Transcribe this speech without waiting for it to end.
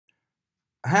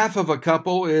Half of a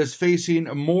couple is facing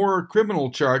more criminal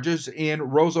charges in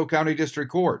Roseau County District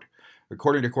Court.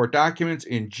 According to court documents,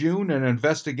 in June, an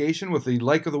investigation with the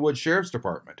Lake of the Woods Sheriff's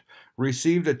Department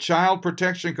received a child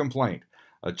protection complaint.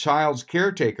 A child's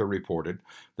caretaker reported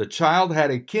the child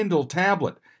had a Kindle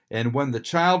tablet, and when the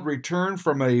child returned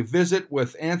from a visit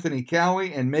with Anthony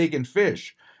Callie and Megan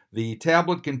Fish, the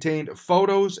tablet contained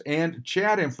photos and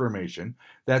chat information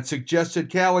that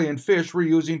suggested Callie and Fish were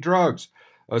using drugs.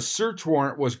 A search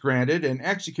warrant was granted and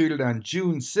executed on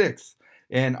June 6th,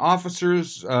 and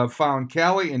officers found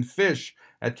Callie and Fish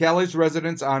at Callie's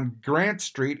residence on Grant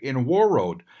Street in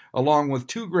WARROAD, along with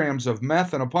 2 grams of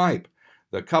meth and a pipe.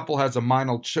 The couple has a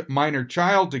minor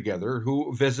child together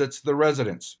who visits the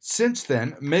residence. Since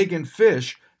then, Megan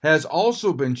Fish has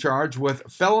also been charged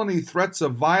with felony threats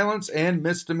of violence and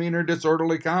misdemeanor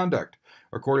disorderly conduct.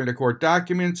 According to court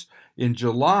documents, in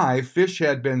July, Fish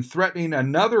had been threatening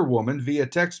another woman via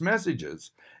text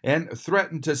messages and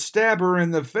threatened to stab her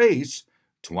in the face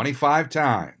 25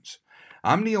 times.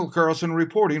 I'm Neil Carlson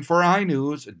reporting for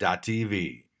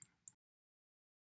iNewZ.TV.